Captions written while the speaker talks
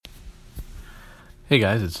Hey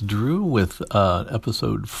guys, it's Drew with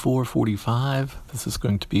episode 445. This is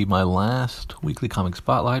going to be my last weekly comic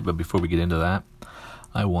spotlight, but before we get into that,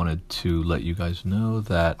 I wanted to let you guys know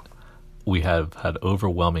that we have had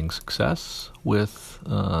overwhelming success with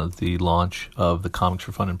the launch of the Comics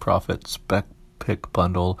for Fun and Profit spec pick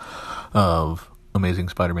bundle of Amazing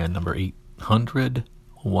Spider-Man number 800,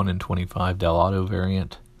 1 in 25 Dell'Otto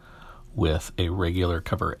variant with a regular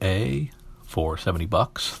cover A for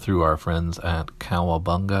 $70 through our friends at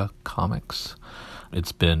Cowabunga Comics.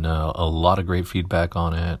 It's been a lot of great feedback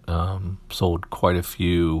on it. Sold quite a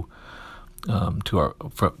few to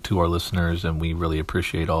our listeners, and we really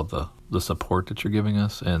appreciate all the support that you're giving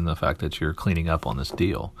us and the fact that you're cleaning up on this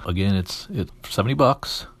deal. Again, it's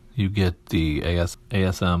 $70. You get the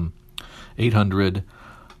ASM 800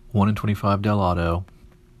 1 in 25 Dell'Otto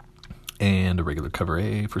and a regular cover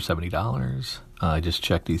A for $70. I just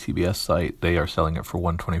checked DCBS site. They are selling it for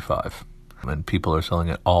 $125. And people are selling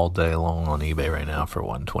it all day long on eBay right now for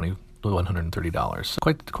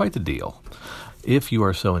 $130. Quite the deal. If you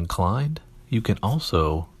are so inclined, you can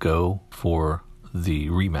also go for the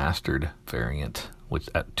remastered variant, which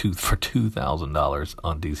for $2,000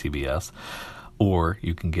 on DCBS, or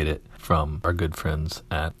you can get it from our good friends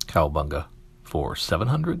at Cowabunga for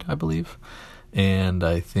 $700, I believe. And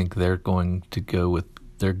I think they're doing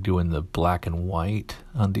the black and white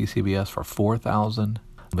on DCBS for $4,000,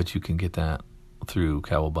 but you can get that through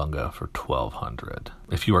Cowabunga for $1,200.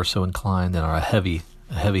 If you are so inclined and are a heavy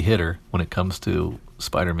hitter when it comes to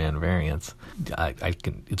Spider-Man variants,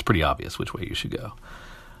 it's pretty obvious which way you should go.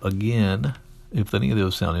 Again, if any of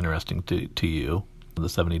those sound interesting to you, the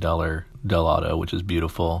 $70 Dell'Otto, which is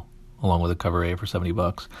beautiful, along with a cover A for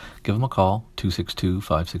 $70, give them a call,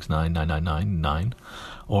 262-569-9999,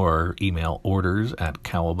 or email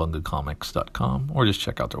orders@cowabungacomics.com, or just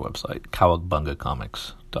check out their website,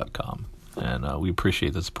 cowabungacomics.com. And we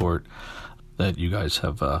appreciate the support that you guys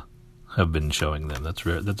have been showing them. That's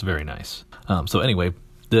very nice. So anyway,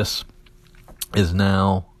 this is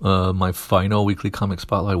now my final weekly comic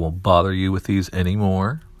spotlight. I won't bother you with these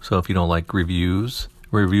anymore. So if you don't like review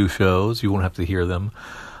shows, you won't have to hear them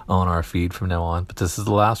on our feed from now on. But this is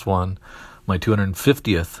the last one, my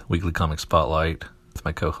 250th weekly comic spotlight with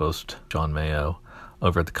my co-host John Mayo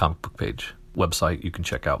over at the Comic Book Page website. You can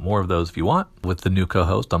check out more of those if you want. With the new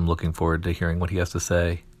co-host, I'm looking forward to hearing what he has to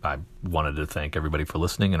say. I wanted to thank everybody for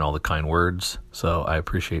listening and all the kind words, so I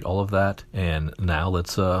appreciate all of that. And now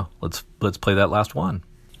let's play that last one.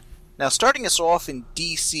 Now, starting us off in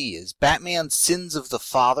DC is Batman Sins of the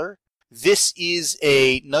Father. This is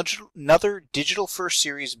another digital-first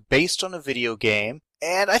series based on a video game,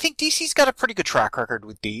 and I think DC's got a pretty good track record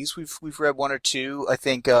with these. We've read one or two. I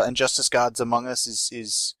think Injustice: Gods Among Us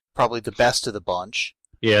is probably the best of the bunch.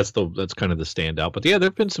 Yeah, that's kind of the standout. But yeah,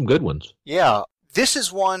 there've been some good ones. Yeah, this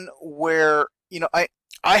is one where I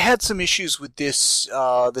had some issues with this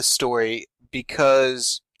story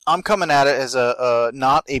because I'm coming at it as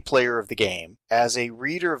not a player of the game, as a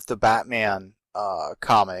reader of the Batman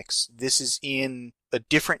comics. This is in a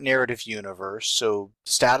different narrative universe, so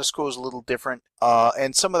status quo is a little different,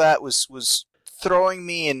 and some of that was throwing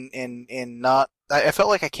me in not. I felt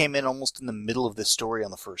like I came in almost in the middle of this story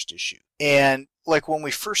on the first issue, and like when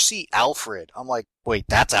we first see Alfred, I'm like, wait,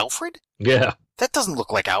 that's Alfred? Yeah, that doesn't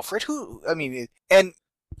look like Alfred. Who? I mean, and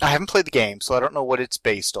I haven't played the game, so I don't know what it's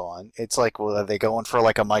based on. It's like, well, are they going for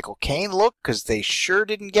like a Michael Caine look? Because they sure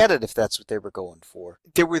didn't get it if that's what they were going for.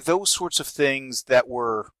 There were those sorts of things that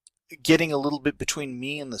were getting a little bit between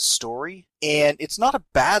me and the story, and it's not a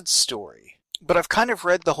bad story. But I've kind of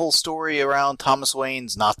read the whole story around Thomas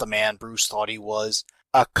Wayne's not the man Bruce thought he was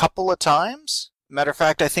a couple of times. Matter of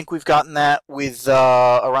fact, I think we've gotten that with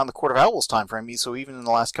around the Court of Owls time frame, so even in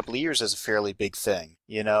the last couple of years as a fairly big thing,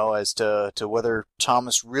 as to whether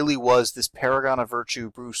Thomas really was this paragon of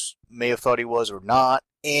virtue Bruce may have thought he was or not.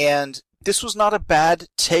 And this was not a bad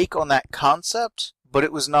take on that concept, but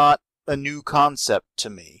it was not a new concept to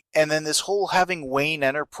me. And then this whole having Wayne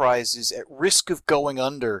Enterprises at risk of going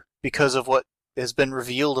under because of what has been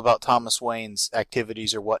revealed about Thomas Wayne's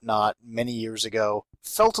activities or whatnot many years ago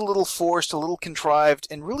felt a little forced, a little contrived,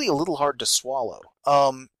 and really a little hard to swallow.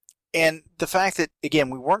 And the fact that, again,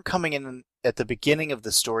 we weren't coming in at the beginning of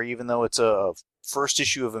the story, even though it's a first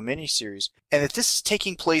issue of a miniseries, and that this is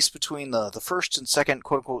taking place between the first and second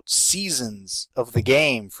quote-unquote seasons of the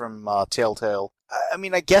game from Telltale. I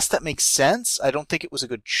mean, I guess that makes sense. I don't think it was a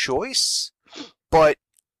good choice, but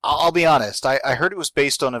I'll be honest, I heard it was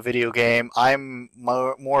based on a video game. I'm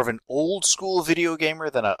more of an old school video gamer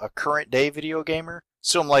than a current day video gamer.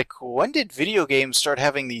 So I'm like, when did video games start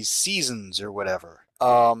having these seasons or whatever?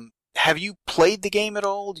 have you played the game at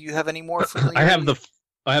all? Do you have any more I have familiarity?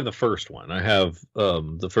 the first one. I have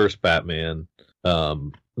the first Batman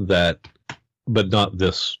that, but not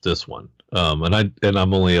this one.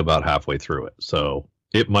 I'm only about halfway through it, so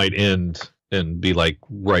it might end and be like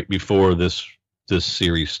right before this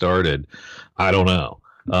series started. I don't know.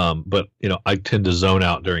 But I tend to zone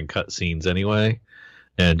out during cutscenes anyway,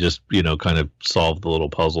 and just kind of solve the little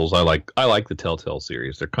puzzles. I like the Telltale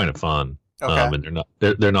series. They're kind of fun. Okay. And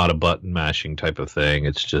they're not a button mashing type of thing.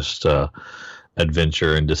 It's just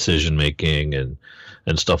adventure and decision making and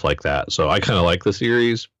stuff like that. So I kind of like the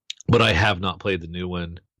series, but I have not played the new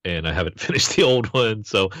one, and I haven't finished the old one.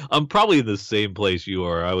 So I'm probably in the same place you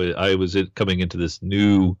are. I was coming into this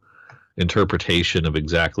new interpretation of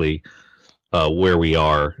exactly where we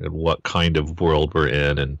are and what kind of world we're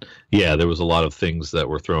in. And yeah, there was a lot of things that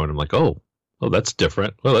were thrown. I'm like, oh, that's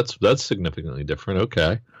different. Well, that's significantly different.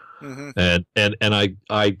 Okay. Hmm. And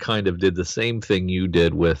I kind of did the same thing you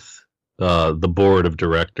did with the board of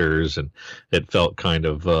directors, and it felt kind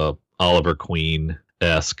of Oliver Queen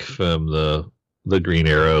esque from the Green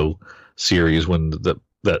Arrow series, when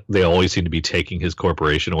that they always seem to be taking his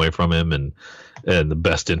corporation away from him and the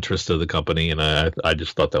best interest of the company. And I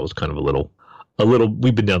just thought that was kind of a little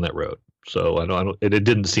we've been down that road. So I don't it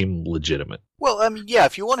didn't seem legitimate. Well, I mean, yeah,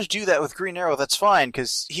 if you want to do that with Green Arrow, that's fine,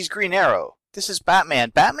 because he's Green Arrow. This is Batman.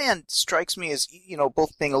 Batman strikes me as,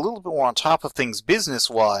 both being a little bit more on top of things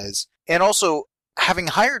business-wise, and also having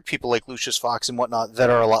hired people like Lucius Fox and whatnot that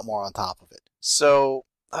are a lot more on top of it. So,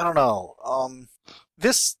 I don't know.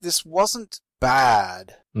 This wasn't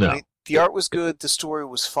bad. No. I mean, the art was good, the story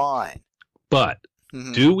was fine. But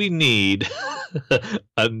Mhm. do we need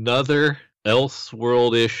another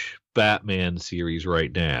Elseworld-ish Batman series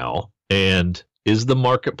right now? And is the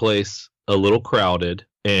marketplace a little crowded?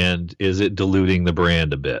 And is it diluting the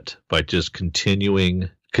brand a bit by just continuing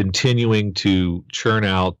to churn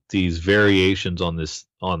out these variations on this?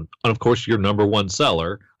 And of course, your number one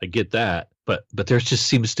seller. I get that. But there just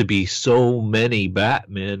seems to be so many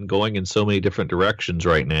Batmen going in so many different directions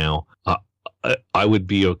right now. I would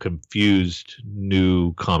be a confused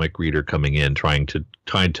new comic reader coming in, trying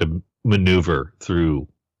to maneuver through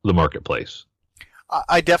the marketplace.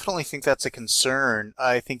 I definitely think that's a concern.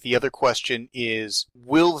 I think the other question is,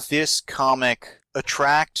 will this comic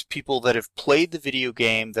attract people that have played the video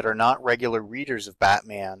game that are not regular readers of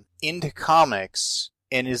Batman into comics?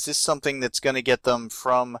 And is this something that's going to get them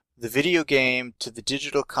from the video game to the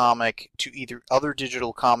digital comic to either other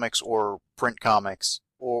digital comics or print comics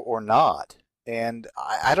or not? And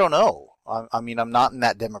I don't know. I mean, I'm not in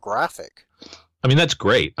that demographic. I mean, that's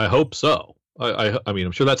great. I hope so. I mean,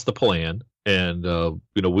 I'm sure that's the plan. And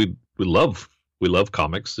we love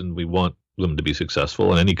comics, and we want them to be successful.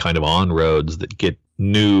 And any kind of on roads that get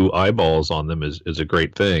new eyeballs on them is a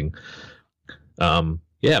great thing.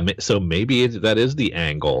 Yeah, so maybe that is the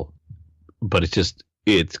angle, but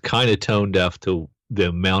it's kind of tone deaf to the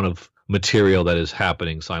amount of material that is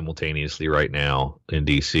happening simultaneously right now in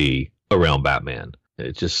DC around Batman.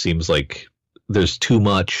 It just seems like there's too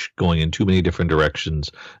much going in too many different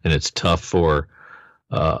directions, and it's tough for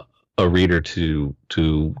a reader to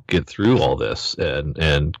get through all this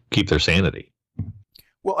and keep their sanity.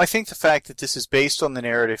 Well, I think the fact that this is based on the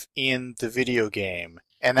narrative in the video game,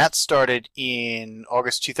 and that started in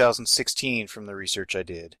August 2016 from the research I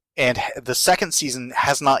did, and the second season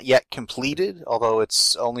has not yet completed, although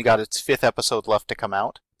it's only got its 5th episode left to come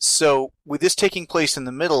out. So, with this taking place in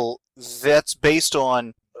the middle, that's based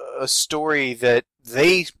on a story that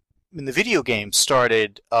they, in the video game,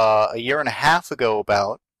 started a year and a half ago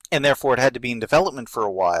about, and therefore it had to be in development for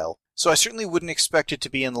a while. So I certainly wouldn't expect it to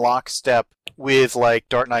be in lockstep with, like,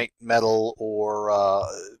 Dark Knight Metal or,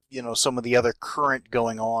 some of the other current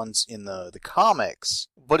going-ons in the comics.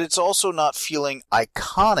 But it's also not feeling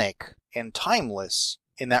iconic and timeless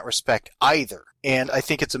in that respect either. And I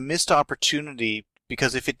think it's a missed opportunity,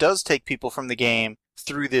 because if it does take people from the game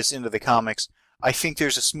through this into the comics, I think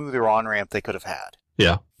there's a smoother on-ramp they could have had.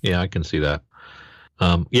 Yeah, I can see that.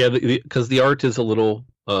 Because the art is a little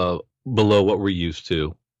below what we're used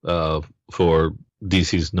to for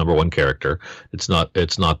DC's number one character. It's not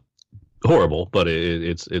horrible, but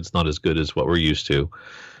it's not as good as what we're used to.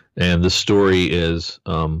 And the story is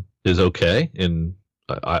okay, and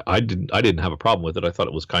I didn't have a problem with it. I thought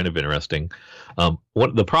it was kind of interesting.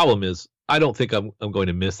 The problem is, I don't think I'm going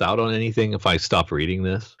to miss out on anything if I stop reading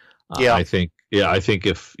this. Yeah. I think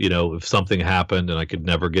if something happened and I could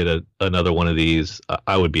never get another one of these,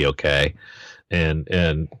 I would be okay. And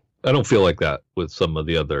I don't feel like that with some of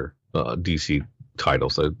the other DC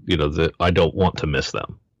titles. I don't want to miss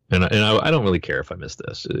them. I don't really care if I miss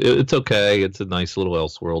this. It's okay. It's a nice little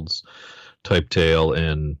Elseworlds type tale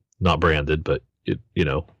and not branded, but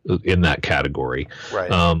in that category.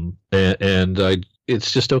 Right.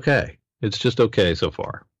 It's just okay. It's just okay so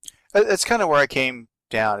far. That's kind of where I came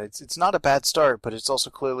down. It's not a bad start, but it's also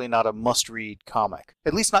clearly not a must-read comic.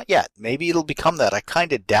 At least not yet. Maybe it'll become that. I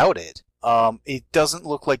kind of doubt it. It doesn't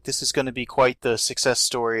look like this is going to be quite the success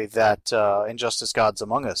story that Injustice Gods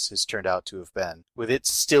Among Us has turned out to have been. With it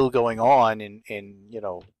still going on in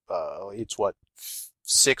it's what,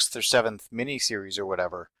 sixth or seventh miniseries or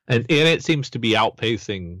whatever. And it seems to be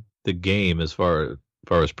outpacing the game as far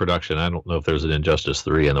as production. I don't know if there's an Injustice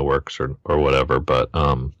 3 in the works or whatever, but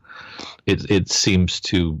it seems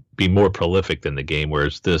to be more prolific than the game,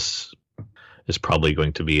 whereas this is probably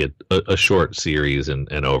going to be a short series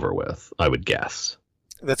and over with, I would guess.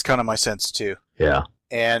 That's kind of my sense too. Yeah.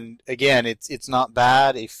 And again, it's not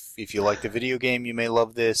bad. If you like the video game, you may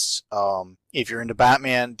love this. If you're into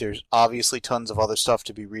Batman, there's obviously tons of other stuff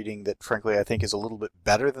to be reading that, frankly, I think is a little bit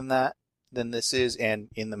better than this is, and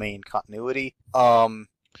in the main continuity.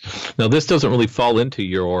 Now, this doesn't really fall into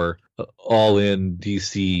your all-in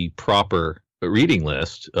DC proper reading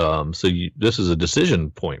list, so this is a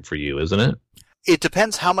decision point for you, isn't it? It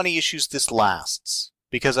depends how many issues this lasts,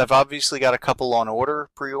 because I've obviously got a couple on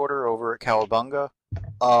pre-order over at Cowabunga.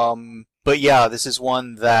 But yeah, this is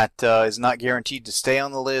one that is not guaranteed to stay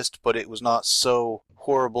on the list, but it was not so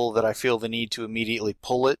horrible that I feel the need to immediately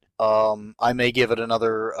pull it. I may give it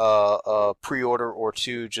another pre-order or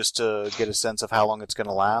two just to get a sense of how long it's going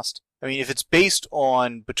to last. I mean, if it's based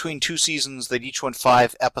on between 2 seasons that each went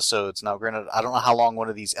 5 episodes, now granted, I don't know how long one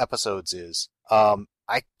of these episodes is.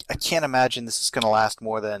 I can't imagine this is going to last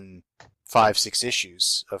more than 5-6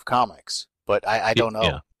 issues of comics, but I don't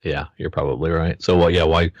know. Yeah, you're probably right. So,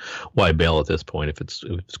 why bail at this point if it's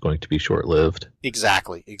going to be short-lived?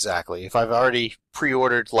 Exactly. If I've already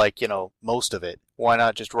pre-ordered, most of it, why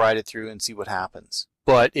not just ride it through and see what happens?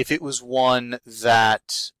 But if it was one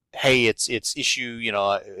that, hey, it's issue,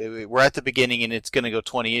 we're at the beginning and it's going to go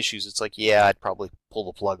 20 issues, it's like, yeah, I'd probably pull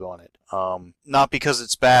the plug on it. Not because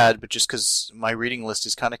it's bad, but just because my reading list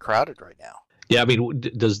is kind of crowded right now. Yeah, I mean,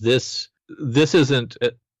 does this isn't...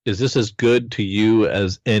 Is this as good to you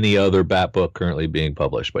as any other Bat book currently being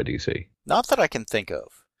published by DC? Not that I can think of.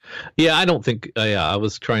 Yeah, I don't think. I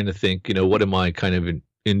was trying to think. What am I kind of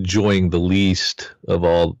enjoying the least of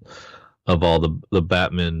all the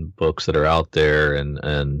Batman books that are out there?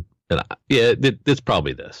 And it's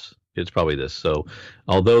probably this. It's probably this. So,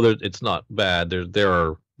 although it's not bad, there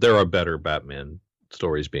are better Batman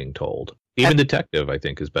stories being told. Even Detective, I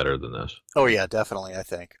think, is better than this. Oh yeah, definitely. I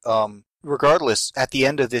think. Regardless, at the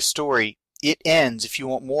end of this story, it ends. If you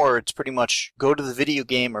want more, it's pretty much go to the video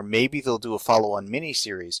game, or maybe they'll do a follow-on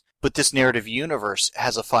miniseries. But this narrative universe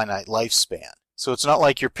has a finite lifespan. So it's not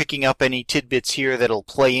like you're picking up any tidbits here that'll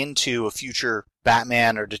play into a future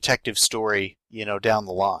Batman or detective story, down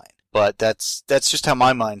the line. But that's just how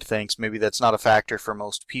my mind thinks. Maybe that's not a factor for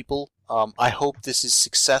most people. I hope this is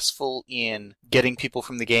successful in getting people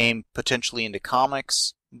from the game potentially into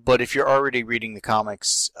comics. But if you're already reading the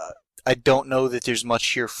comics, I don't know that there's much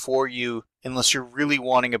here for you unless you're really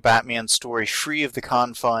wanting a Batman story free of the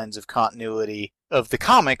confines of continuity of the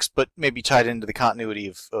comics, but maybe tied into the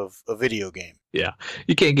continuity of a video game. Yeah,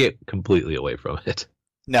 you can't get completely away from it.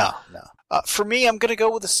 No. For me, I'm going to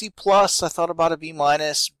go with a C+. I thought about a B-,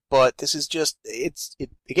 but this is just,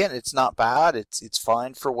 it's not bad. It's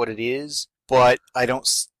fine for what it is, but I don't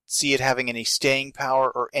see it having any staying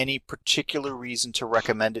power or any particular reason to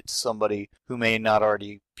recommend it to somebody who may not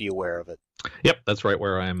already be aware of it. Yep, that's right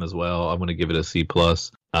where I am as well. I'm going to give it a C+.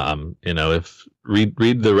 If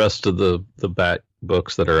read the rest of the Bat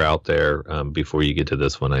books that are out there before you get to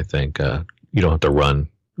this one. I think you don't have to run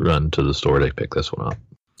to the store to pick this one up.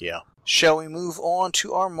 Yeah. Shall we move on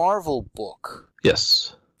to our Marvel book?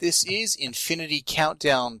 Yes. This is Infinity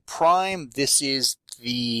Countdown Prime. This is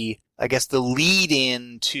the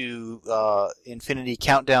lead-in to Infinity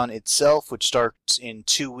Countdown itself, which starts in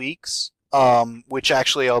 2 weeks, which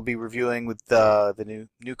actually I'll be reviewing with the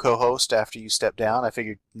new co-host after you step down. I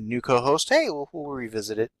figured new co-host, hey, we'll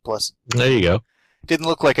revisit it. Plus, there you go. Didn't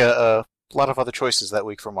look like a lot of other choices that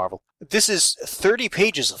week for Marvel. This is 30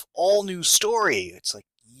 pages of all new story. It's like,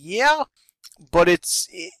 yeah, but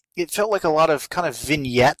it felt like a lot of kind of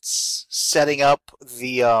vignettes setting up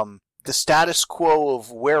the status quo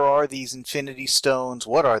of where are these Infinity Stones,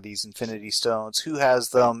 what are these Infinity Stones, who has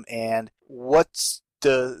them, and what's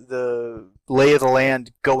the lay of the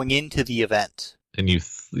land going into the event. And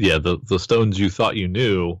the stones you thought you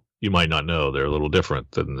knew, you might not know. They're a little different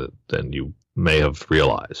than you may have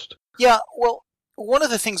realized. Yeah, well, One of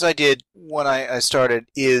the things I did when I started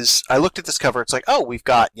is I looked at this cover. It's like, oh, we've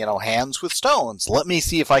got, hands with stones. Let me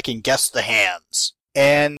see if I can guess the hands.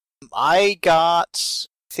 And I got,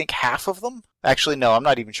 I think, half of them. Actually, no, I'm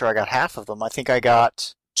not even sure I got half of them. I think I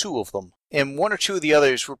got 2 of them. And 1 or 2 of the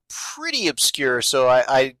others were pretty obscure, so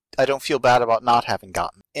I don't feel bad about not having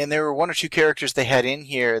gotten. And there were 1 or 2 characters they had in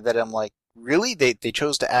here that I'm like, really? They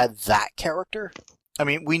chose to add that character? I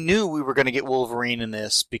mean, we knew we were going to get Wolverine in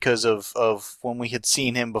this because of when we had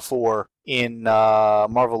seen him before in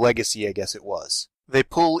Marvel Legacy, I guess it was. They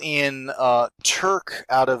pull in Turk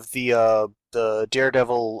out of the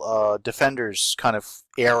Daredevil Defenders kind of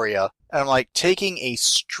area. And I'm like, taking a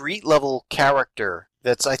street-level character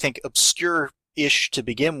that's, I think, obscure-ish to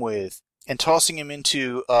begin with, and tossing him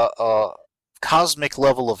into a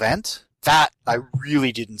cosmic-level event, that I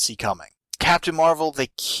really didn't see coming. Captain Marvel, they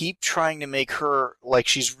keep trying to make her like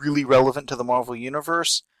she's really relevant to the Marvel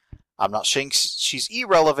Universe. I'm not saying she's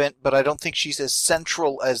irrelevant, but I don't think she's as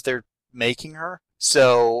central as they're making her.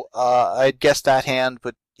 So I'd guess that hand,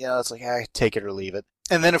 but it's like, take it or leave it.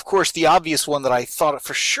 And then, of course, the obvious one that I thought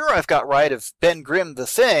for sure I've got right of Ben Grimm, the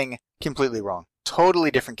Thing, completely wrong. Totally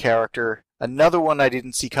different character. Another one I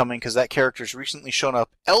didn't see coming because that character's recently shown up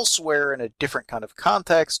elsewhere in a different kind of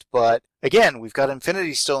context. But again, we've got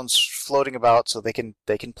Infinity Stones floating about, so they can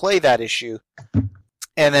play that issue.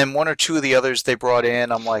 And then 1 or 2 of the others they brought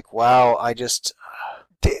in, I'm like, wow, I don't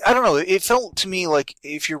know. It felt to me like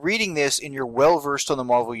if you're reading this and you're well versed on the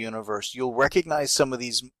Marvel Universe, you'll recognize some of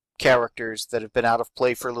these characters that have been out of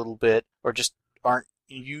play for a little bit or just aren't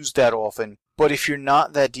used that often. But if you're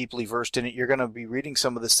not that deeply versed in it, you're going to be reading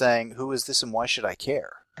some of this saying, who is this and why should I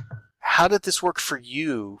care? How did this work for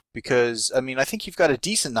you? Because, I mean, I think you've got a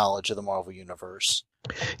decent knowledge of the Marvel Universe.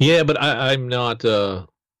 Yeah, but I'm not...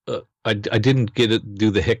 I didn't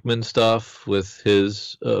do the Hickman stuff with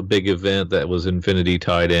his big event that was Infinity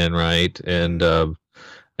tied in, right? And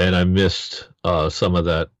I missed some of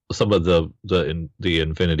the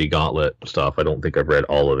Infinity Gauntlet stuff. I don't think I've read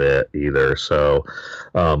all of it either. So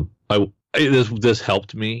this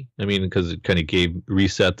helped me. I mean, because it kind of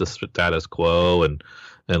reset the status quo and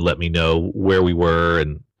let me know where we were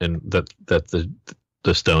and that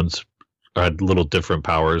the stones had little different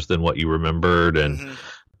powers than what you remembered and. Mm-hmm.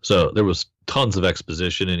 So there was tons of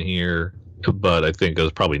exposition in here, but I think it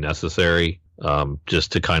was probably necessary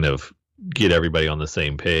just to kind of get everybody on the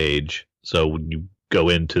same page. So when you go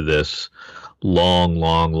into this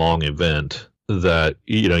long event, that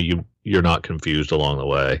you're not confused along the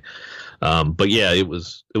way. But yeah, it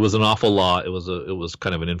was an awful lot. It was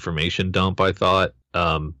kind of an information dump. I thought.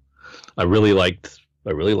 I really liked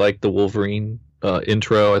the Wolverine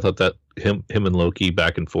intro. I thought that him and Loki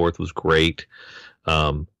back and forth was great.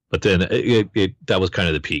 But then that was kind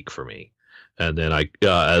of the peak for me. And then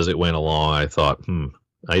as it went along, I thought,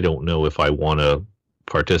 I don't know if I want to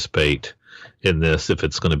participate in this, if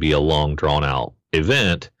it's going to be a long drawn out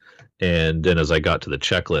event. And then as I got to the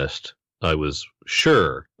checklist, I was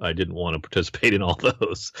sure I didn't want to participate in all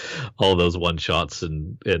those one shots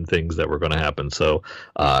and things that were going to happen. So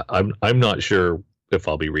I'm not sure if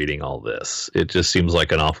I'll be reading all this. It just seems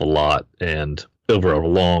like an awful lot. And over a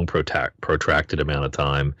long protracted amount of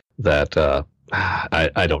time that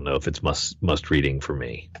I don't know if it's must reading for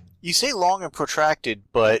me. You say long and protracted,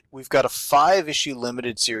 but we've got a 5-issue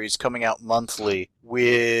limited series coming out monthly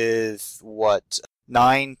with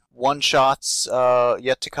 9 one-shots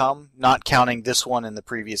yet to come, not counting this one and the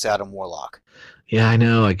previous Adam Warlock. Yeah, I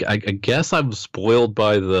know. I guess I'm spoiled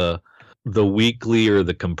by the weekly or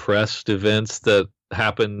the compressed events that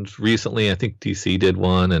happened recently. I think DC did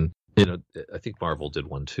one, and I think Marvel did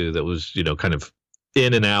one too. That was, kind of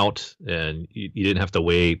in and out, and you didn't have to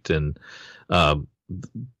wait. And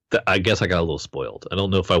I guess I got a little spoiled. I don't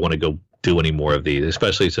know if I want to go do any more of these,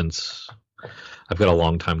 especially since I've got a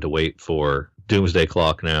long time to wait for Doomsday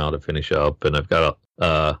Clock now to finish up, and I've got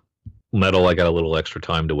Metal. I got a little extra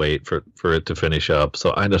time to wait for it to finish up.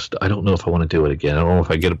 So I don't know if I want to do it again. I don't know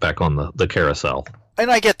if I get it back on the carousel. And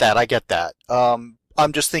I get that.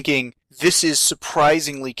 I'm just thinking this is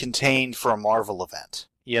surprisingly contained for a Marvel event.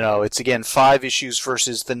 It's again 5 issues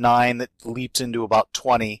versus the 9 that leaps into about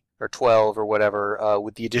 20 or 12 or whatever,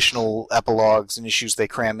 with the additional epilogues and issues they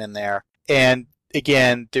cram in there. And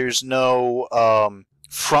again, there's no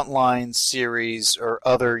Frontline series or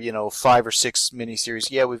other, 5 or 6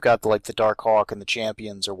 miniseries. Yeah, we've got the Dark Hawk and the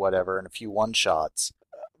Champions or whatever, and a few one-shots.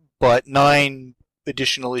 But 9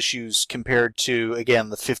 additional issues compared to, again,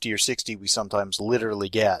 the 50 or 60 we sometimes literally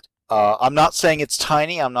get. I'm not saying it's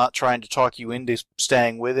tiny. I'm not trying to talk you into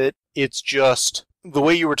staying with it. It's just the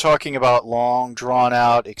way you were talking about long, drawn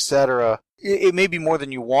out, etc. It may be more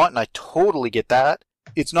than you want, and I totally get that.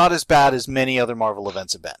 It's not as bad as many other Marvel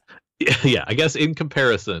events have been. Yeah, I guess in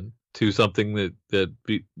comparison to something that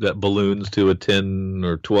balloons to a 10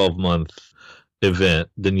 or 12 month event,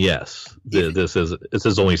 then yes, this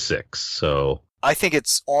is only 6. So I think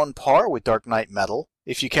it's on par with Dark Knight Metal.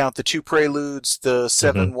 If you count the 2 preludes, the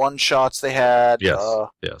 7 one-shots they had. Yes,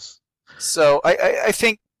 yes. So I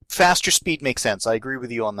think faster speed makes sense. I agree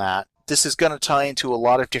with you on that. This is going to tie into a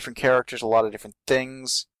lot of different characters, a lot of different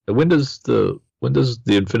things. When does the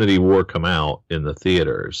Infinity War come out in the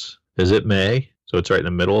theaters? Is it May? So it's right in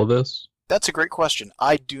the middle of this? That's a great question.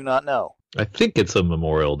 I do not know. I think it's a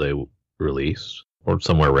Memorial Day release or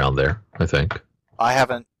somewhere around there, I think. I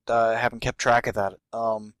haven't kept track of that.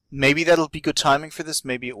 Maybe that'll be good timing for this.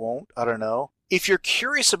 Maybe it won't. I don't know. If you're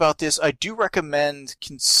curious about this, I do recommend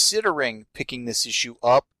considering picking this issue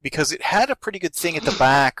up because it had a pretty good thing at the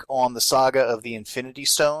back on the saga of the Infinity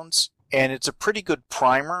Stones, and it's a pretty good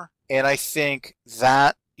primer. And I think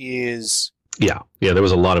that is... Yeah, there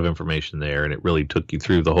was a lot of information there, and it really took you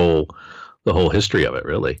through the whole history of it,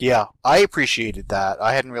 really. Yeah, I appreciated that.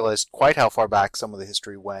 I hadn't realized quite how far back some of the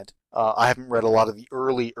history went. I haven't read a lot of the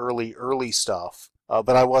early stuff,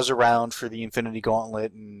 but I was around for the Infinity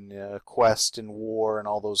Gauntlet and Quest and War and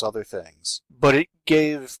all those other things. But it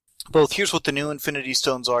gave both, here's what the new Infinity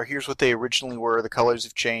Stones are, here's what they originally were, the colors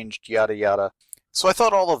have changed, yada yada. So I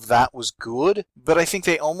thought all of that was good, but I think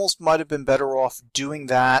they almost might have been better off doing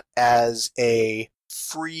that as a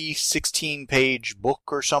free 16-page book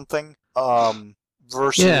or something,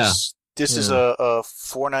 versus this is a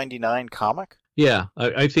 $4.99 comic. Yeah,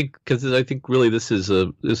 I think because I think really this is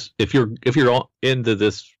if you're into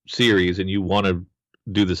this series and you want to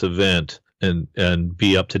do this event and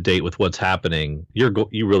be up to date with what's happening,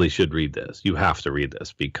 you really should read this. You have to read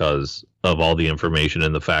this because of all the information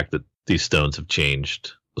and the fact that these stones have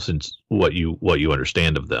changed since what you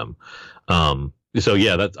understand of them. So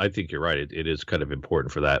yeah, I think you're right. It is kind of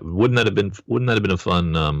important for that. Wouldn't that have been a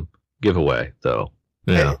fun giveaway though?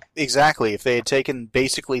 Yeah, exactly. If they had taken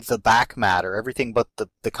basically the back matter, everything but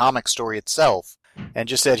the comic story itself, and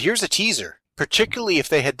just said, "Here's a teaser." Particularly if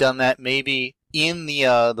they had done that maybe in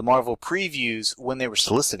the Marvel previews when they were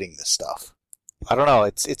soliciting this stuff. I don't know.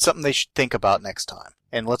 It's something they should think about next time.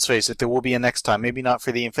 And let's face it, there will be a next time. Maybe not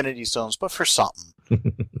for the Infinity Stones, but for something.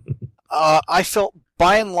 I felt,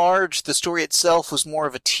 by and large, the story itself was more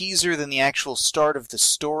of a teaser than the actual start of the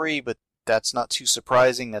story, but that's not too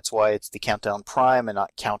surprising. That's why it's the Countdown Prime and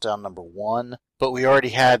not Countdown number 1. But we already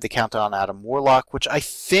had the Countdown Adam Warlock, which I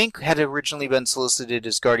think had originally been solicited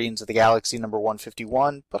as Guardians of the Galaxy number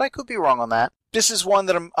 151, but I could be wrong on that. This is one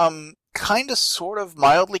that I'm kind of sort of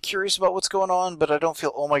mildly curious about what's going on, but I don't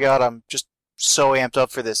feel, oh my god, I'm just so amped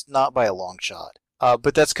up for this, not by a long shot.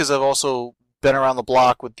 But that's because I've also been around the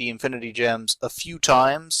block with the Infinity Gems a few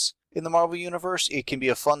times in the Marvel Universe. It can be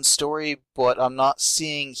a fun story, but I'm not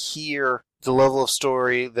seeing here the level of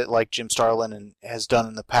story that like Jim Starlin has done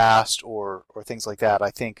in the past or things like that.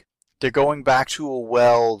 I think they're going back to a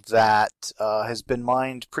well that has been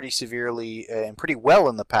mined pretty severely and pretty well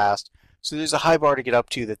in the past, so there's a high bar to get up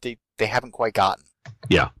to that they haven't quite gotten.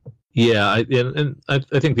 Yeah. I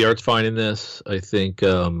think the art's fine in this. I think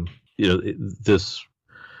this,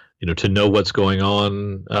 to know what's going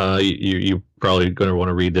on, you're probably going to want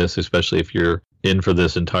to read this, especially if you're in for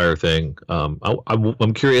this entire thing.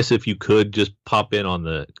 I'm curious if you could just pop in on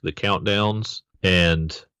the countdowns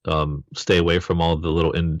and stay away from all the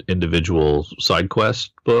little individual side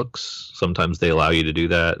quest books. Sometimes they allow you to do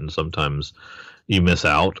that, and sometimes you miss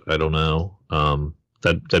out. I don't know.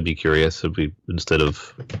 That'd be curious. It'd be, instead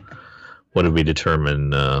of, what did we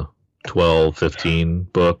determine, 12, 15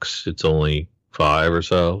 books, it's only 5 or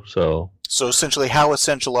so. So essentially, how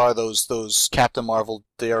essential are those Captain Marvel,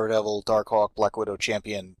 Daredevil, Darkhawk, Black Widow,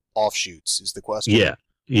 Champion offshoots is the question.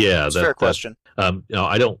 Yeah, that's a fair question.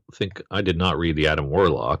 I don't think, I did not read the Adam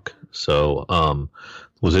Warlock, so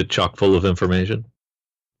was it chock full of information?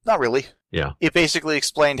 Not really. Yeah. It basically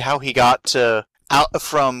explained how he got out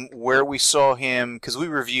from where we saw him, because we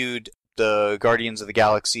reviewed the Guardians of the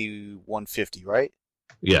Galaxy 150, right?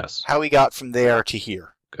 Yes. How he got from there to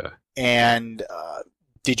here. Okay. And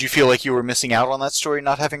did you feel like you were missing out on that story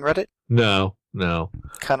not having read it? No.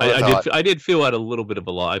 Kind of. I did feel at a little bit of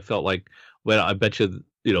a loss. I felt like, well, I bet you,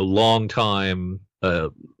 long time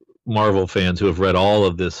Marvel fans who have read all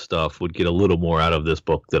of this stuff would get a little more out of this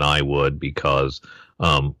book than I would, because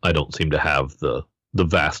I don't seem to have the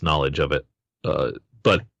vast knowledge of it.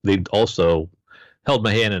 But they also held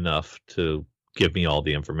my hand enough to give me all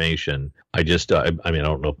the information. I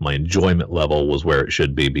don't know if my enjoyment level was where it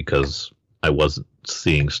should be, because I wasn't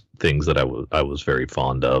seeing things that I was very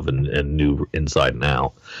fond of and knew inside and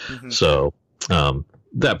out. Mm-hmm. So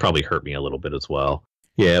that probably hurt me a little bit as well.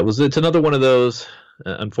 Yeah, it's another one of those,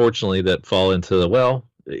 unfortunately, that fall into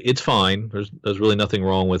it's fine. There's really nothing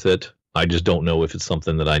wrong with it. I just don't know if it's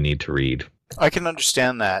something that I need to read. I can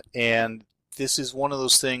understand that, and this is one of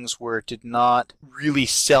those things where it did not really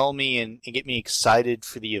sell me and get me excited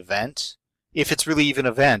for the event. If it's really even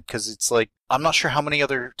an event, because it's like, I'm not sure how many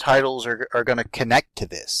other titles are going to connect to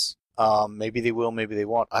this. Maybe they will, maybe they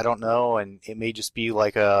won't. I don't know, and it may just be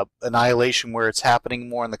like a Annihilation where it's happening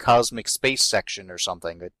more in the cosmic space section or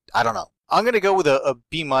something. I don't know. I'm going to go with a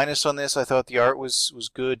B- on this. I thought the art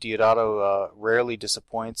was good. Deodato rarely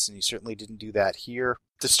disappoints, and he certainly didn't do that here.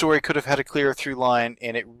 The story could have had a clearer through line,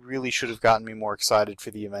 and it really should have gotten me more excited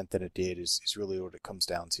for the event than it did, is really what it comes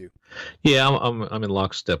down to. Yeah, I'm in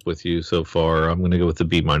lockstep with you so far. I'm going to go with the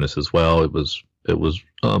B- as well. It was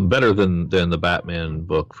better than the Batman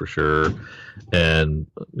book for sure, and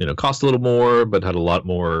cost a little more, but had a lot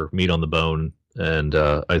more meat on the bone. And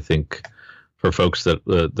I think for folks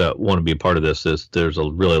that want to be a part of this, there's a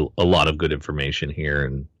lot of good information here,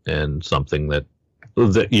 and something that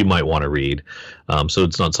you might want to read. So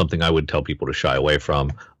it's not something I would tell people to shy away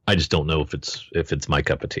from. I just don't know if it's my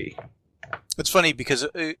cup of tea. It's funny because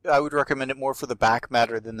I would recommend it more for the back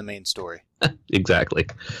matter than the main story. Exactly.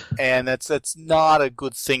 And that's not a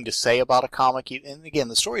good thing to say about a comic. And again,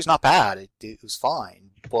 the story's not bad. It was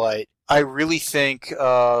fine. But I really think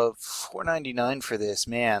 $4.99 for this,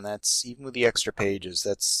 man, that's, even with the extra pages,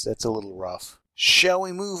 that's a little rough. Shall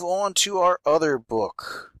we move on to our other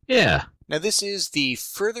book? Yeah. Now this is The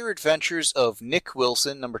Further Adventures of Nick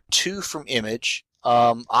Wilson, number 2 from Image.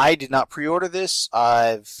 I did not pre-order this.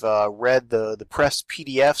 I've read the press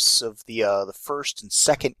PDFs of the first and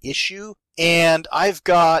second issue, and I've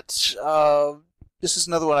got this is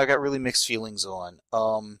another one I got really mixed feelings on.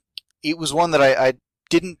 It was one that I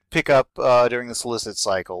didn't pick up during the solicit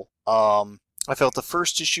cycle. I felt the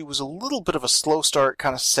first issue was a little bit of a slow start,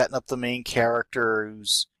 kind of setting up the main character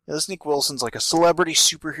who's... This Nick Wilson's like a celebrity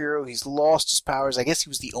superhero. He's lost his powers. I guess he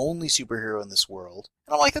was the only superhero in this world.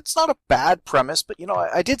 And I'm like, that's not a bad premise, but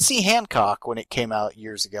I did see Hancock when it came out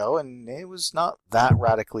years ago, and it was not that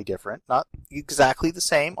radically different. Not exactly the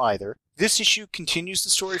same either. This issue continues the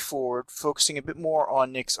story forward, focusing a bit more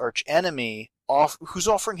on Nick's archenemy, who's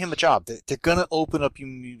offering him a job. They're going to open up a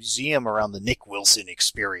museum around the Nick Wilson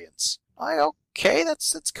experience. Okay,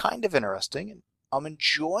 that's kind of interesting, and I'm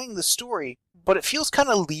enjoying the story, but it feels kind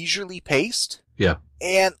of leisurely paced. Yeah.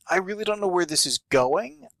 And I really don't know where this is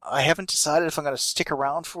going. I haven't decided if I'm going to stick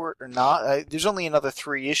around for it or not. There's only another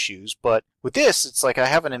 3 issues, but with this, it's like I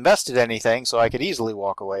haven't invested anything, so I could easily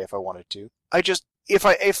walk away if I wanted to. If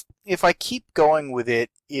I keep going with it,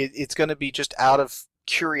 it's going to be just out of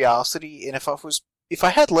curiosity, and if I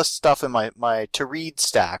had less stuff in my to read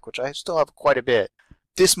stack, which I still have quite a bit,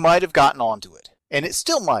 this might have gotten onto it. And it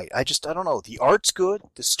still might. I don't know. The art's good.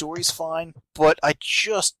 The story's fine. But I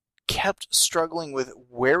just kept struggling with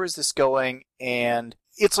where is this going? And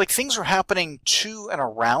it's like things were happening to and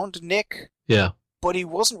around Nick. Yeah. But he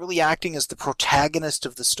wasn't really acting as the protagonist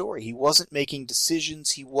of the story. He wasn't making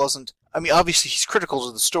decisions. He wasn't... I mean, obviously he's critical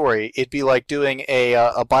to the story. It'd be like doing a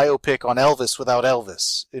biopic on Elvis without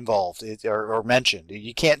Elvis involved or mentioned.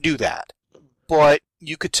 You can't do that. But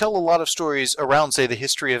you could tell a lot of stories around, say, the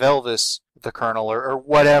history of Elvis, the Colonel, or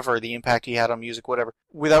whatever, the impact he had on music, whatever,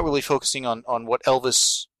 without really focusing on what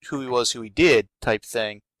Elvis, who he was, who he did, type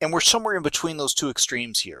thing. And we're somewhere in between those two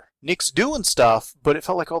extremes here. Nick's doing stuff, but it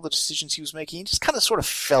felt like all the decisions he was making, he just kind of sort of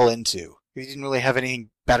fell into. He didn't really have anything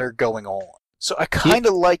better going on. So I kind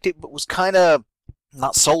of liked it, but was kind of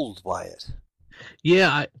not sold by it.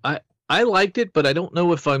 Yeah, I liked it, but I don't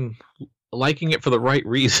know if I'm liking it for the right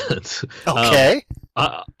reasons. Okay.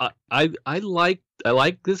 I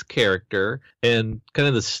like this character, and kind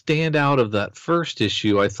of the standout of that first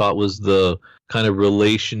issue I thought was the kind of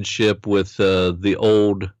relationship with the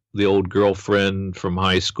old girlfriend from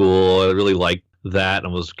high school. I really liked that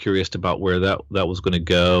and was curious about where that was going to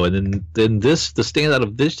go. And then the standout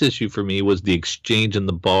of this issue for me was the exchange in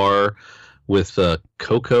the bar with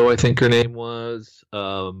Coco, I think her name was,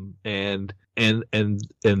 and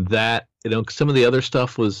that, some of the other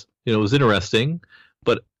stuff was was interesting,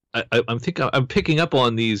 but I'm picking up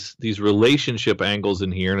on these relationship angles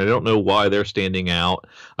in here, and I don't know why they're standing out.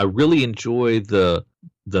 I really enjoy the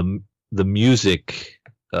music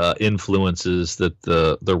influences that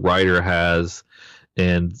the writer has,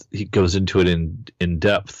 and he goes into it in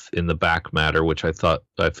depth in the back matter, which I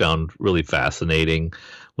found really fascinating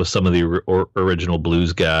with some of the original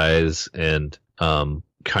blues guys, and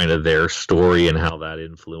kind of their story and how that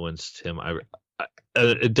influenced him.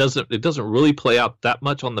 It doesn't really play out that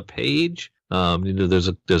much on the page. There's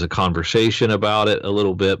a conversation about it a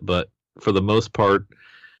little bit, but for the most part,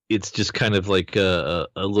 it's just kind of like a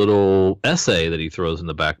little essay that he throws in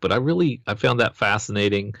the back. But I found that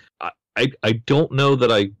fascinating. I don't know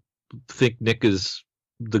that I think Nick is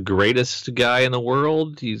the greatest guy in the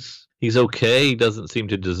world. He's okay. He doesn't seem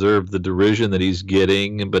to deserve the derision that he's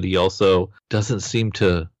getting, but he also doesn't seem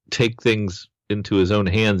to take things into his own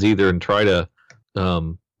hands either and try to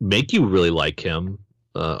make you really like him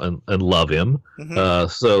and love him.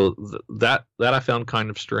 Mm-hmm. That I found kind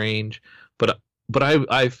of strange, but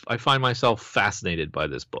I find myself fascinated by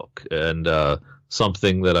this book and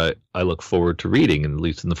something that I look forward to reading, at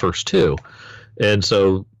least in the first two, and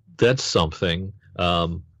so that's something.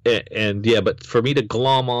 And yeah, but for me to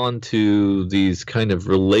glom on to these kind of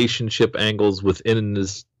relationship angles within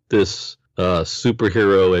this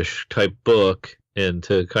superhero-ish type book and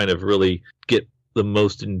to kind of really get the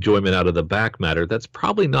most enjoyment out of the back matter, that's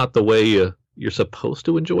probably not the way you're supposed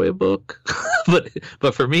to enjoy a book.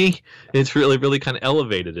 but for me, it's really, really kind of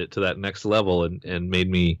elevated it to that next level and made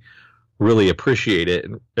me really appreciate it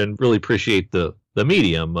and really appreciate the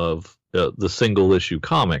medium of the single issue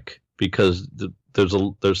comic, because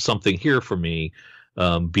there's something here for me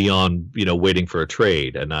beyond waiting for a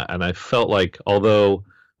trade, and I felt like, although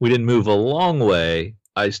we didn't move a long way,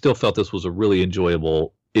 I still felt this was a really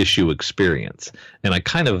enjoyable issue experience, and I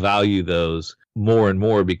kind of value those more and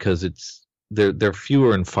more because they're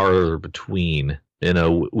fewer and farther between.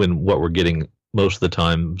 When what we're getting most of the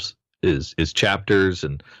times is chapters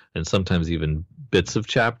and sometimes even bits of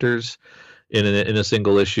chapters in a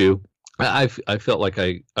single issue. I felt like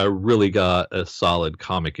I really got a solid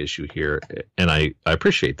comic issue here, and I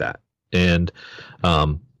appreciate that. And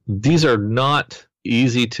these are not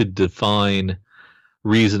easy to define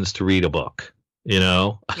reasons to read a book.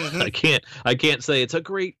 Mm-hmm. I can't say it's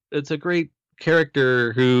a great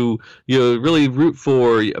character who you really root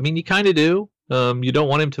for. I mean, you kind of do. You don't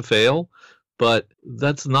want him to fail, but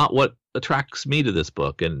that's not what attracts me to this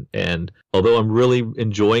book. And although I'm really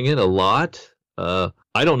enjoying it a lot,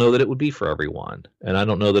 I don't know that it would be for everyone, and I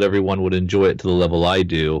don't know that everyone would enjoy it to the level I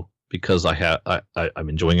do, because I'm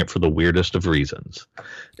enjoying it for the weirdest of reasons,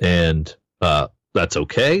 and that's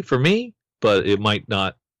okay for me, but it might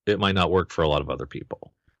not work for a lot of other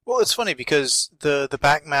people. Well, it's funny because the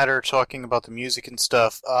back matter talking about the music and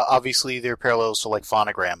stuff, obviously there are parallels to like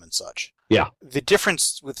Phonogram and such. Yeah. The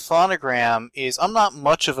difference with Phonogram is I'm not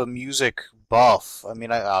much of a music buff. I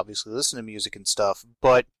mean, I obviously listen to music and stuff,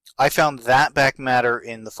 but I found that back matter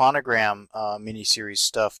in the Phonogram miniseries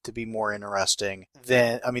stuff to be more interesting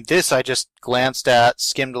than, I mean, this I just glanced at,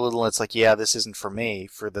 skimmed a little, and it's like, yeah, this isn't for me,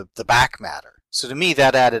 for the back matter. So to me,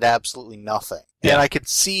 that added absolutely nothing. Yeah. And I could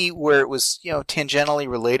see where it was, tangentially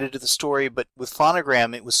related to the story, but with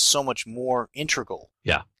Phonogram, it was so much more integral.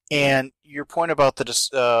 Yeah. And your point about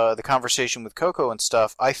the conversation with Coco and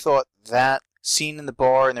stuff, I thought that scene in the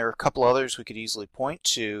bar, and there are a couple others we could easily point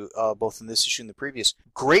to, both in this issue and the previous,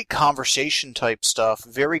 great conversation type stuff,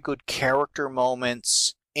 very good character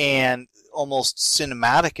moments, and almost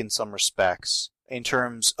cinematic in some respects in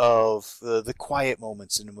terms of the quiet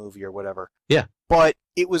moments in a movie or whatever. Yeah. But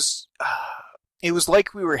it was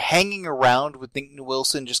like we were hanging around with Nick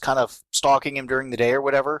Wilson, just kind of stalking him during the day or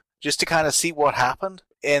whatever, just to kind of see what happened.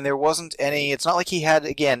 And there wasn't any, it's not like he had,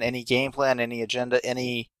 again, any game plan, any agenda,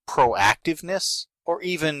 any proactiveness, or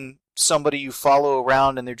even somebody you follow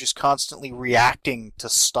around and they're just constantly reacting to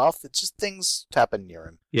stuff. It's just things happen near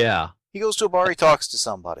him. Yeah. He goes to a bar, he talks to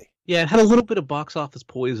somebody. Yeah, it had a little bit of box office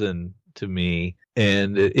poison to me,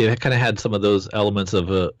 and it kind of had some of those elements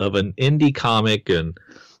of an indie comic and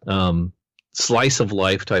slice of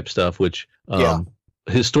life type stuff, which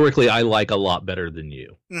historically I like a lot better than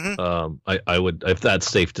you. Mm-hmm. I would, if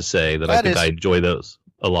that's safe to say, that I think I enjoy those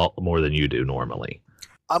a lot more than you do normally.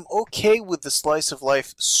 I'm okay with the slice of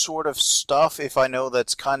life sort of stuff if I know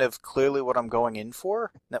that's kind of clearly what I'm going in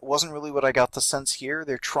for. That wasn't really what I got the sense here.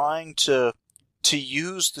 They're trying to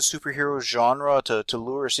use the superhero genre to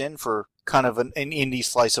lure us in for kind of an indie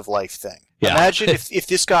slice of life thing. Yeah. Imagine if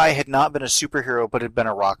this guy had not been a superhero but had been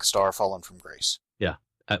a rock star fallen from grace. Yeah.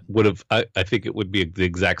 I think it would be the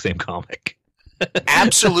exact same comic.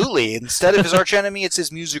 Absolutely. Instead of his archenemy, it's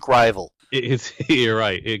his music rival. You're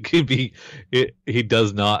right. It could be. He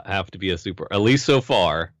does not have to be a super. At least so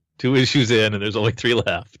far, 2 issues in, and there's only 3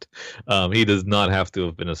 left. He does not have to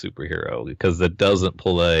have been a superhero, because that doesn't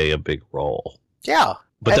play a big role. Yeah.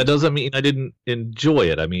 But that doesn't mean I didn't enjoy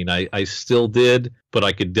it. I mean, I still did, but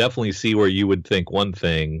I could definitely see where you would think one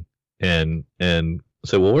thing and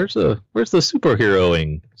say, well, where's the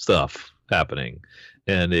superheroing stuff happening?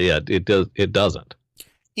 And yeah, it doesn't.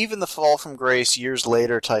 Even the fall from grace years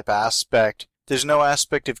later type aspect, there's no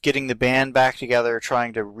aspect of getting the band back together,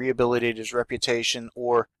 trying to rehabilitate his reputation,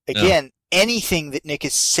 or, again, anything that Nick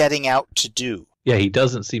is setting out to do. Yeah, he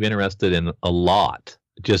doesn't seem interested in a lot.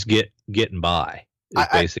 Just getting by is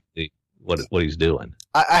basically what he's doing.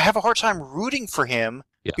 I have a hard time rooting for him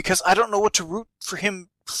because I don't know what to root for him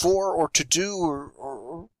for or to do,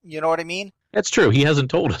 or you know what I mean? That's true. He hasn't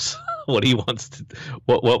told us what he wants to,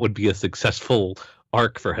 what would be a successful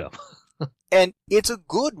arc for him. And it's a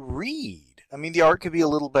good read. I mean, the art could be a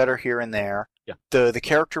little better here and there. Yeah. The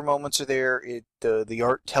character moments are there. The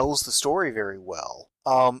art tells the story very well.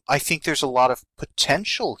 I think there's a lot of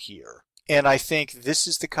potential here. And I think this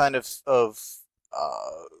is the kind of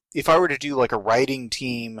if I were to do like a writing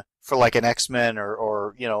team for like an X-Men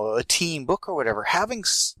or you know, a team book or whatever, having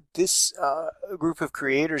this group of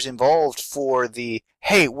creators involved for the,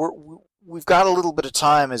 hey, we've got a little bit of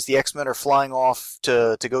time as the X-Men are flying off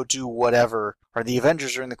to go do whatever, or the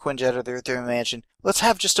Avengers are in the Quinjet or they're at their mansion. Let's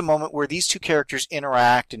have just a moment where these two characters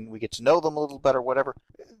interact and we get to know them a little better, whatever.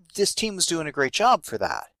 This team was doing a great job for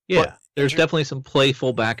that. Yeah, but there's definitely some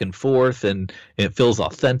playful back and forth, and it feels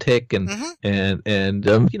authentic, and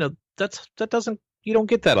you know, that doesn't, you don't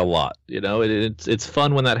get that a lot. You know, it's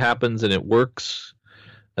fun when that happens and it works.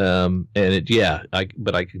 And I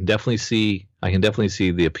can definitely see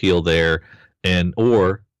the appeal there, and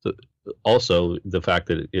also the fact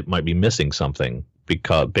that it might be missing something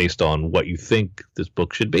based on what you think this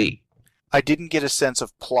book should be. I didn't get a sense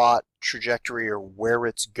of plot trajectory or where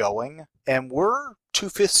it's going, and we're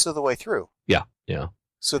 2/5 of the way through. Yeah.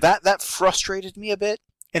 So that frustrated me a bit.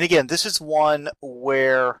 And again, this is one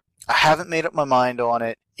where I haven't made up my mind on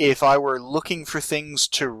it. If I were looking for things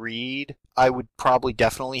to read, I would probably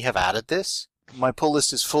definitely have added this. My pull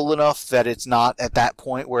list is full enough that it's not at that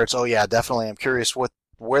point where it's, oh yeah, definitely, I'm curious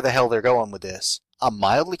where the hell they're going with this. I'm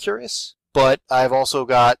mildly curious, but I've also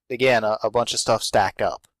got, again, a bunch of stuff stacked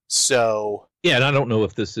up. So yeah, and I don't know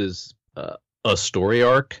if this is a story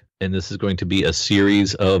arc, and this is going to be a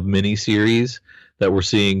series of mini-series that we're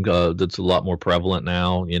seeing that's a lot more prevalent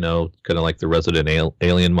now, you know, kind of like the Resident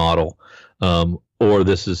Alien model, or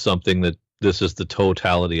this is something that this is the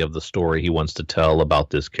totality of the story he wants to tell about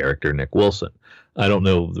this character, Nick Wilson. I don't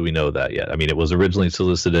know that we know that yet. I mean, it was originally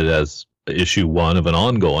solicited as issue 1 of an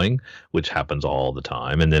ongoing, which happens all the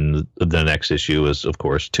time, and then the next issue is, of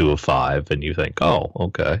course, 2 of 5, and you think, oh,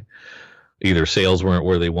 okay, either sales weren't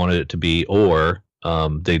where they wanted it to be, or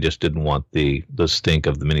they just didn't want the stink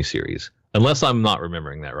of the miniseries. Unless I'm not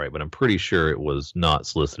remembering that right, but I'm pretty sure it was not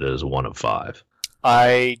solicited as 1 of 5.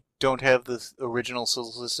 I don't have the original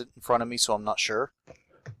solicit in front of me, so I'm not sure.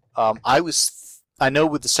 I know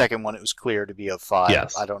with the second one it was clear to be of 5.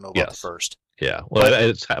 Yes. I don't know about the first. Yeah, well,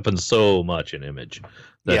 it's happened so much in Image.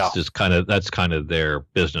 That's kind of their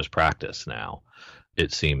business practice now.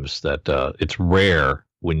 It seems that it's rare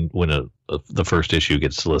when the first issue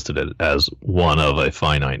gets solicited as 1 of a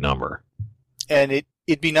finite number. And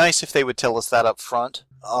it'd be nice if they would tell us that up front.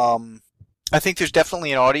 I think there's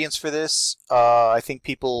definitely an audience for this. I think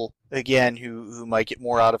people, again, who might get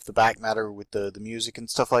more out of the back matter with the music and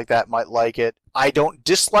stuff like that might like it. I don't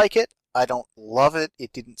dislike it. I don't love it.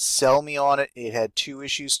 It didn't sell me on it. It had 2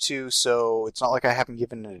 issues too, so it's not like I haven't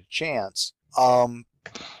given it a chance.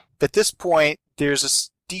 At this point, there's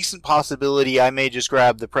a decent possibility I may just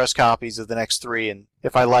grab the press copies of the next 3, and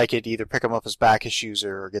if I like it, either pick them up as back issues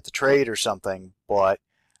or get the trade or something. But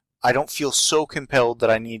I don't feel so compelled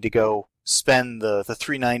that I need to go spend the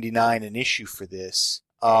 $3.99 an issue for this.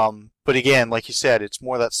 But again, like you said, it's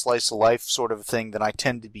more that slice of life sort of thing than I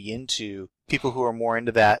tend to be into. People who are more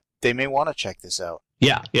into that, they may want to check this out.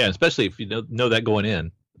 Yeah, especially if you know that going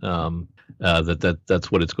in,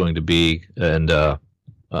 that's what it's going to be. And I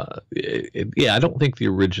don't think the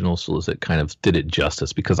original solicit kind of did it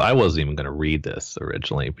justice, because I wasn't even going to read this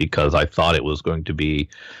originally because I thought it was going to be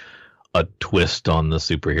a twist on the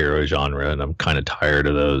superhero genre, and I'm kind of tired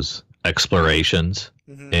of those explorations.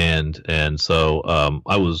 Mm-hmm. And so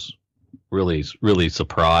I was really, really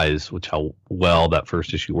surprised with how well that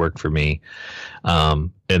first issue worked for me.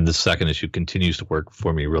 And the second issue continues to work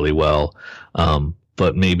for me really well,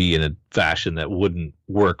 but maybe in a fashion that wouldn't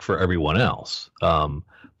work for everyone else.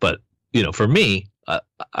 But, you know, for me,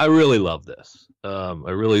 I really love this. I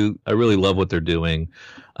really love what they're doing.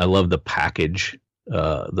 I love the package,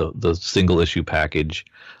 the single issue package.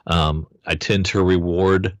 I tend to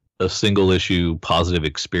reward a single issue positive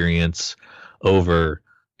experience over,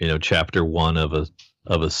 you know, chapter 1 of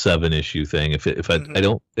of a 7-issue thing. If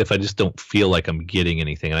I just don't feel like I'm getting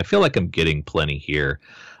anything, and I feel like I'm getting plenty here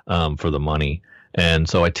for the money, and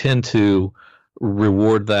so I tend to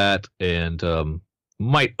reward that and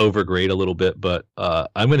might overgrade a little bit, but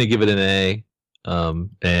I'm going to give it an A,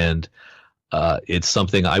 and it's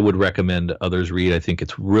something I would recommend others read. I think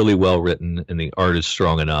it's really well written, and the art is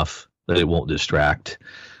strong enough that it won't distract.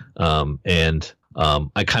 And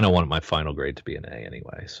I kind of want my final grade to be an A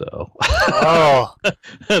anyway, so Oh,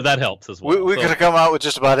 that helps as well. we could have come out with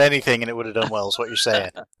just about anything, and it would have done well. Is what you're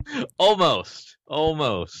saying? Almost.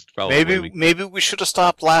 Probably. Maybe we should have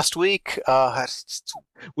stopped last week.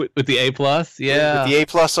 With the A plus, yeah. With the A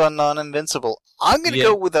plus on Invincible. I'm going to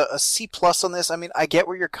go with a C plus on this. I mean, I get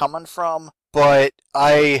where you're coming from, but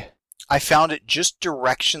I found it just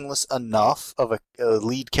directionless enough of a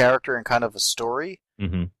lead character and kind of a story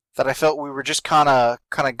that I felt we were just kind of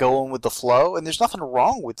going with the flow. And there's nothing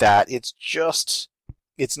wrong with that. It's just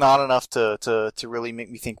it's not enough to really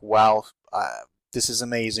make me think, wow, this is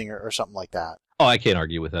amazing or something like that. Oh, I can't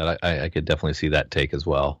argue with that. I could definitely see that take as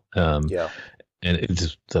well. Yeah. And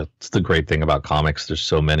that's the great thing about comics. There's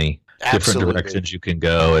so many different directions you can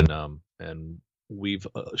go, and we've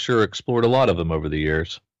sure explored a lot of them over the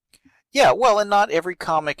years. Yeah, well, and not every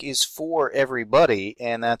comic is for everybody,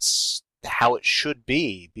 and that's how it should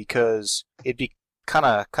be, because it'd be kind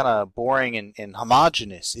of boring and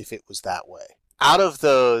homogenous if it was that way.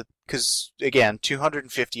 Because again,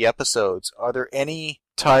 250 episodes. Are there any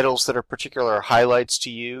titles that are particular highlights to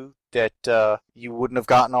you that you wouldn't have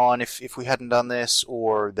gotten on if we hadn't done this,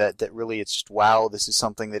 or that really it's just, wow, this is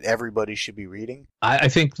something that everybody should be reading? I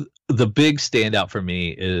think the big standout for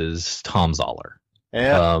me is Tom Zoller.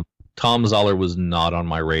 Yeah. Tom Zoller was not on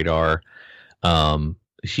my radar.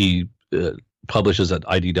 He publishes at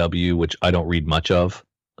IDW, which I don't read much of,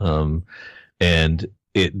 and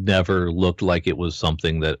it never looked like it was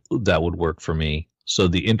something that would work for me. So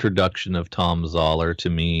the introduction of Tom Zoller to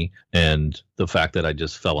me, and the fact that I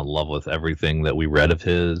just fell in love with everything that we read of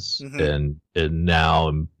his, and now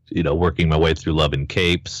I'm working my way through Love and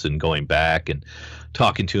Capes and going back and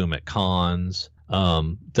talking to him at cons.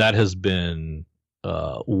 That has been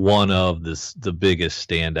one of the biggest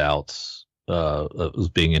standouts. Was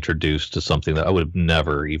being introduced to something that I would have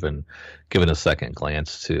never even given a second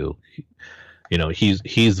glance to.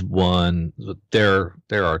 He's one. There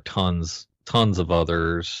are tons of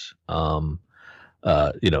others. Some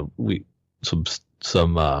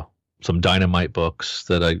Dynamite books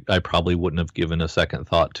that I probably wouldn't have given a second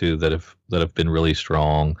thought to that have been really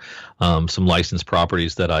strong. Some licensed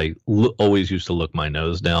properties that I always used to look my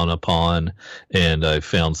nose down upon, and I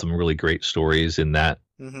found some really great stories in that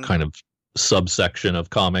kind of subsection of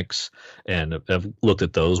comics, and I've looked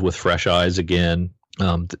at those with fresh eyes again.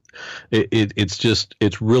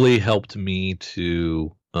 It's really helped me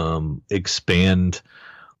to expand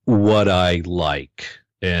what I like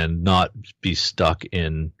and not be stuck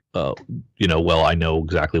in well, I know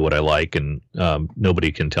exactly what I like, and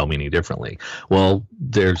nobody can tell me any differently. Well,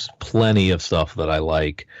 there's plenty of stuff that I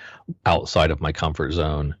like outside of my comfort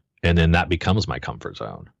zone, and then that becomes my comfort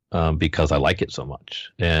zone because I like it so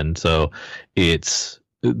much. And so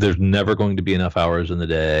there's never going to be enough hours in the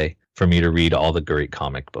day for me to read all the great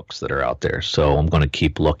comic books that are out there. So I'm going to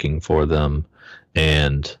keep looking for them,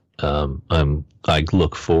 and I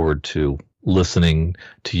look forward to listening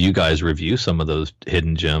to you guys review some of those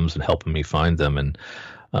hidden gems and helping me find them. And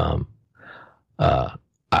I've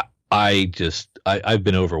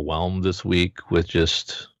been overwhelmed this week with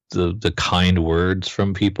just the kind words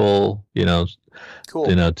from people, Cool.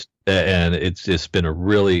 And it's been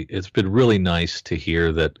really nice to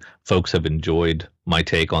hear that folks have enjoyed my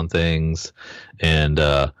take on things, and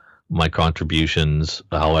my contributions,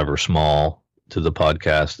 however small, to the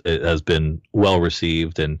podcast. It has been well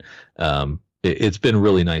received, and it's been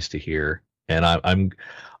really nice to hear. And I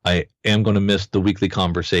am going to miss the weekly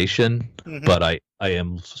conversation, but I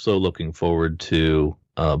am so looking forward to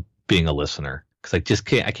being a listener, because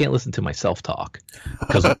I can't listen to myself talk,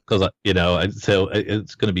 because so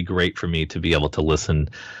it's going to be great for me to be able to listen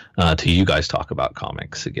to you guys talk about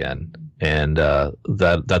comics again, and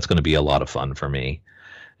that's going to be a lot of fun for me.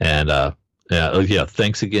 And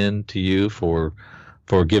thanks again to you for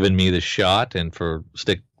giving me this shot, and for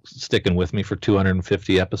sticking with me for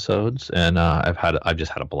 250 episodes. And I've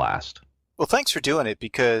just had a blast. Well, thanks for doing it,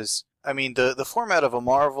 because I mean, the format of a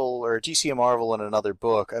Marvel or DC Marvel in another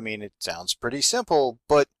book, I mean, it sounds pretty simple,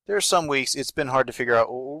 but there are some weeks it's been hard to figure out,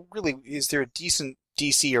 well, really, is there a decent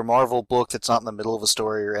DC or Marvel book that's not in the middle of a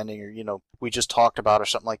story or ending, or we just talked about or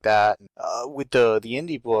something like that. With the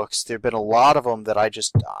indie books, there've been a lot of them that I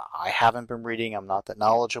haven't been reading. I'm not that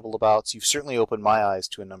knowledgeable about. So you've certainly opened my eyes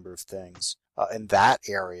to a number of things in that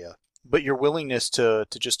area. But your willingness to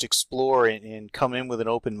just explore and come in with an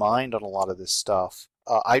open mind on a lot of this stuff,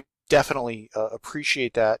 I definitely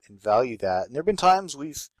appreciate that and value that. And there have been times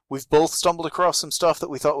we've both stumbled across some stuff that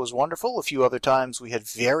we thought was wonderful. A few other times we had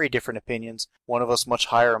very different opinions, one of us much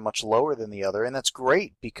higher and much lower than the other. And that's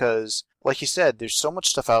great because, like you said, there's so much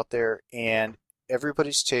stuff out there and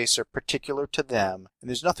everybody's tastes are particular to them. And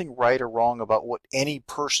there's nothing right or wrong about what any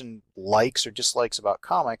person likes or dislikes about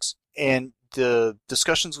comics. And the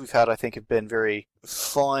discussions we've had, I think, have been very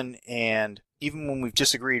fun, and even when we've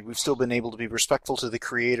disagreed, we've still been able to be respectful to the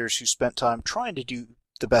creators who spent time trying to do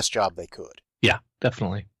the best job they could. Yeah,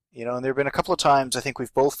 definitely. And there have been a couple of times I think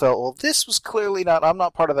we've both felt, well, this was clearly I'm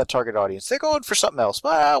not part of that target audience. They're going for something else.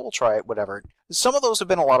 We'll try it, whatever. Some of those have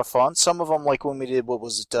been a lot of fun. Some of them, like when we did,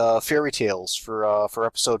 Fairy Tales for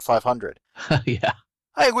episode 500. Yeah.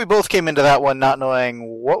 I think we both came into that one not knowing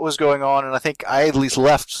what was going on, and I think I at least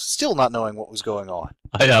left still not knowing what was going on.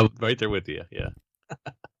 I'm right there with you, yeah.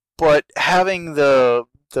 But having the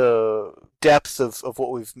depth of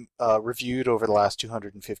what we've reviewed over the last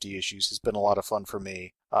 250 issues has been a lot of fun for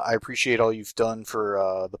me. I appreciate all you've done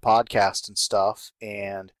for the podcast and stuff,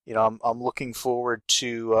 and I'm looking forward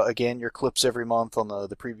to again your clips every month on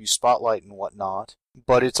the preview spotlight and whatnot.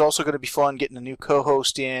 But it's also going to be fun getting a new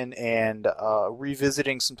co-host in and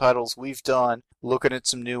revisiting some titles we've done, looking at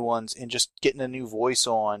some new ones, and just getting a new voice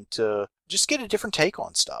on to just get a different take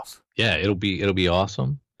on stuff. Yeah, it'll be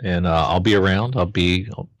awesome, and I'll be around. I'll be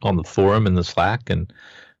on the forum and the Slack and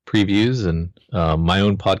previews, and my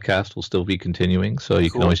own podcast will still be continuing, so you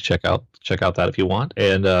can always check out that if you want.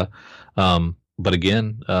 And but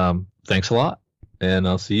again, thanks a lot, and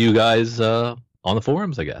I'll see you guys on the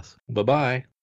forums, I guess. Bye-bye.